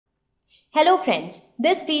Hello friends,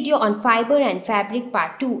 this video on fiber and fabric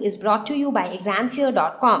part 2 is brought to you by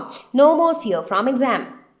examfear.com. No more fear from exam.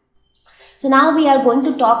 So now we are going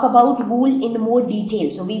to talk about wool in more detail.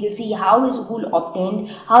 So we will see how is wool obtained,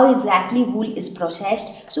 how exactly wool is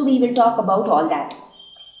processed. So we will talk about all that.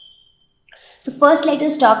 So first let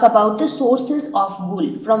us talk about the sources of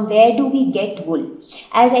wool. From where do we get wool?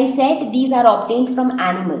 As I said, these are obtained from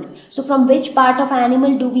animals. So from which part of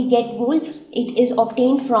animal do we get wool? It is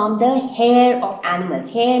obtained from the hair of animals.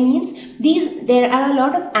 Hair means there are a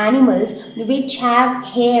lot of animals which have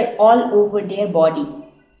hair all over their body.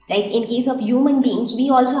 Like in case of human beings, we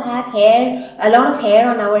also have hair, a lot of hair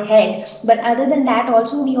on our head. But other than that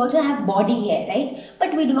also, we also have body hair, right?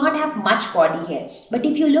 But we do not have much body hair. But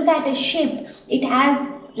if you look at a sheep, it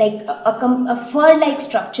has like a fur-like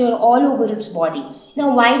structure all over its body.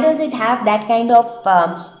 Now, why does it have that kind of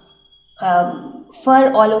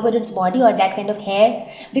fur all over its body or that kind of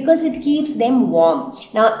hair? Because it keeps them warm.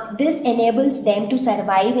 Now, this enables them to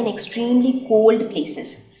survive in extremely cold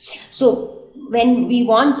places. So, when we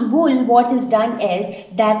want wool, what is done is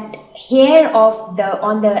that hair on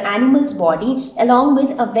the animal's body along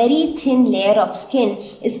with a very thin layer of skin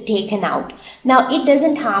is taken out. Now it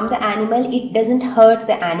doesn't harm the animal, it doesn't hurt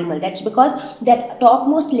the animal. That's because that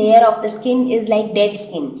topmost layer of the skin is like dead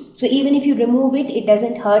skin. So even if you remove it, it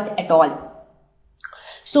doesn't hurt at all.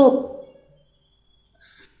 So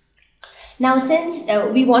now since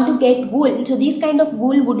we want to get wool, so this kind of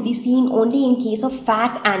wool would be seen only in case of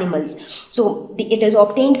fat animals. So it is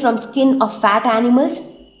obtained from skin of fat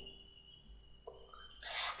animals.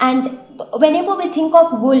 And whenever we think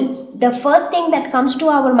of wool, the first thing that comes to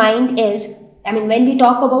our mind is, when we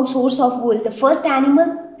talk about source of wool, the first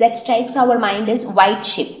animal that strikes our mind is white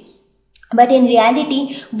sheep. But in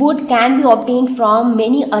reality, wool can be obtained from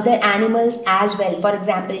many other animals as well. For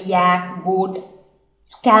example, yak, goat,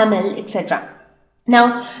 camel, etc.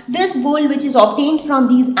 Now, this wool which is obtained from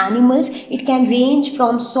these animals, it can range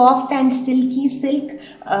from soft and silky silk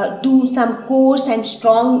to some coarse and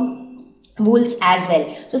strong wools as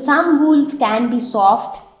well. So, some wools can be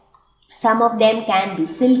soft, some of them can be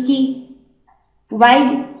silky,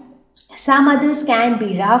 while some others can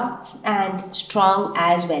be rough and strong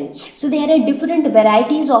as well. So there are different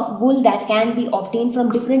varieties of wool that can be obtained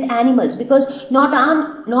from different animals, because not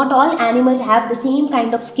all animals have the same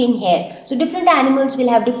kind of skin hair. So different animals will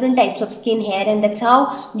have different types of skin hair, and that's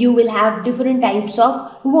how you will have different types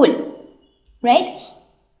of wool, right?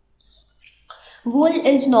 Wool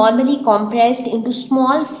is normally compressed into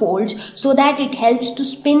small folds so that it helps to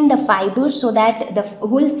spin the fibers, so that the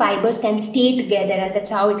wool fibers can stay together, and that's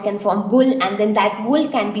how it can form wool, and then that wool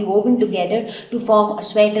can be woven together to form a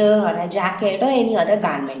sweater or a jacket or any other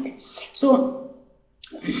garment. So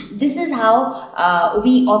this is how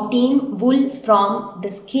we obtain wool from the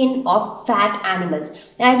skin of fat animals.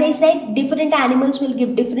 As I said, different animals will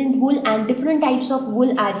give different wool, and different types of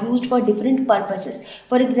wool are used for different purposes.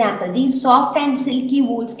 For example, these soft and silky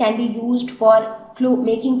wools can be used for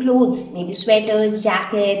making clothes, maybe sweaters,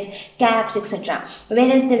 jackets, caps, etc.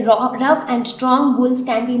 Whereas the rough and strong wools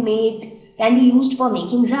can be used for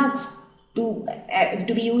making rugs, to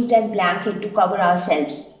be used as blanket to cover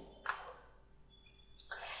ourselves.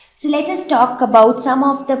 So let us talk about some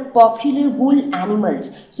of the popular wool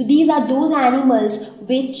animals. So these are those animals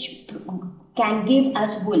which can give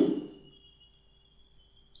us wool.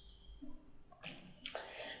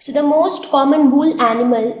 So the most common wool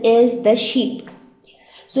animal is the sheep.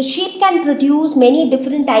 So sheep can produce many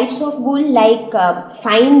different types of wool, like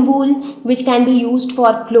fine wool, which can be used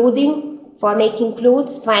for clothing, for making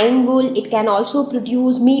clothes. Fine wool. It can also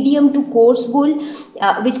produce medium to coarse wool,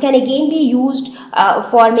 which can again be used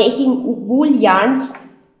for making wool yarns.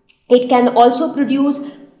 It can also produce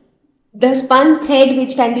the spun thread,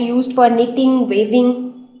 which can be used for knitting,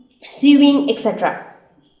 weaving, sewing, etc.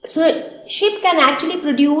 So sheep can actually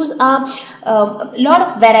produce a lot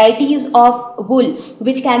of varieties of wool,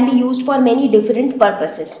 which can be used for many different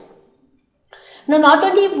purposes. Now, not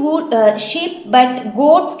only sheep, but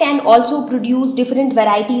goats can also produce different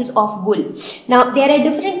varieties of wool. Now, there are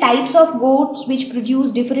different types of goats which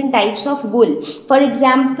produce different types of wool. For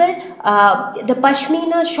example, the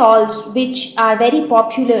pashmina shawls, which are very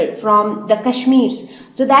popular from the Kashmirs.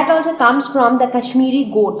 So that also comes from the Kashmiri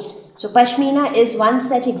goats. So pashmina is one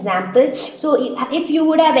such example. So if you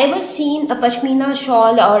would have ever seen a pashmina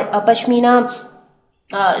shawl or a pashmina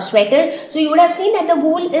sweater, so you would have seen that the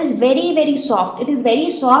wool is very, very soft. It is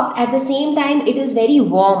very soft, at the same time it is very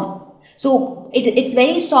warm. So it's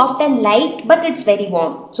very soft and light, but it's very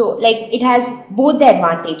warm. So like it has both the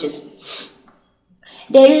advantages.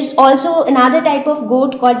 There is also another type of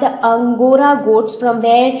goat called the Angora goats, from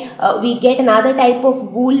where we get another type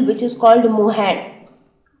of wool which is called mohair.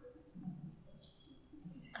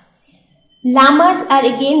 Llamas are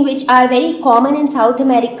again, which are very common in South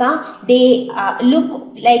America. They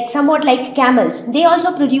look like somewhat like camels. They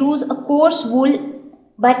also produce a coarse wool,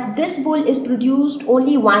 but this wool is produced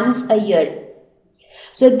only once a year.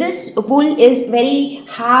 So this wool is very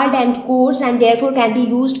hard and coarse, and therefore can be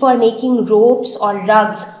used for making ropes or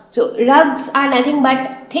rugs. So rugs are nothing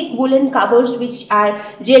but thick woolen covers which are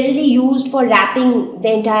generally used for wrapping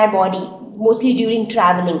the entire body, mostly during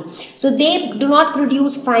traveling. So they do not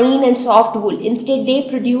produce fine and soft wool. Instead, they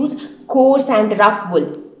produce coarse and rough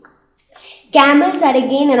wool. Camels are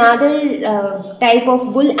again another type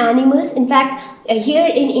of wool animals. In fact, here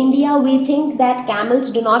in India, we think that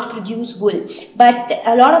camels do not produce wool, but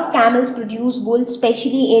a lot of camels produce wool,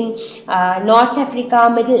 especially in North Africa,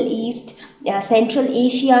 Middle East, Central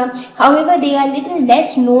Asia. However, they are little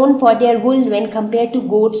less known for their wool when compared to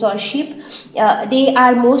goats or sheep. They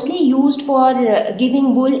are mostly used for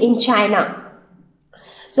giving wool in China.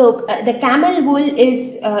 So the camel wool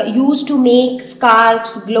is used to make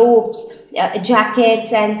scarves, globes,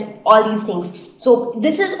 jackets and all these things. So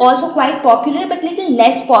this is also quite popular, but little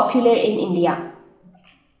less popular in India.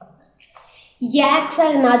 Yaks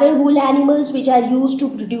are another wool animals which are used to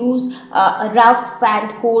produce a rough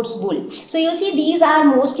and coarse wool. So you see, these are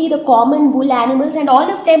mostly the common wool animals, and all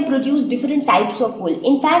of them produce different types of wool.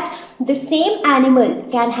 In fact, the same animal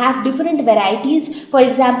can have different varieties. For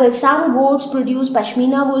example, some goats produce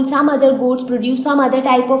pashmina wool, some other goats produce some other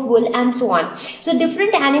type of wool, and so on. So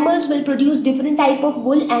different animals will produce different type of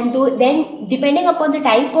wool, and then depending upon the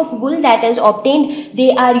type of wool that is obtained,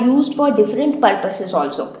 they are used for different purposes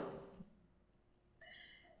also.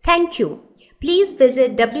 Thank you. Please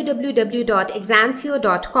visit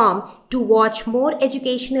www.examfear.com to watch more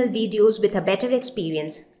educational videos with a better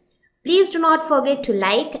experience. Please do not forget to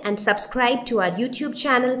like and subscribe to our YouTube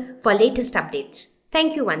channel for latest updates.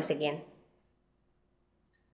 Thank you once again.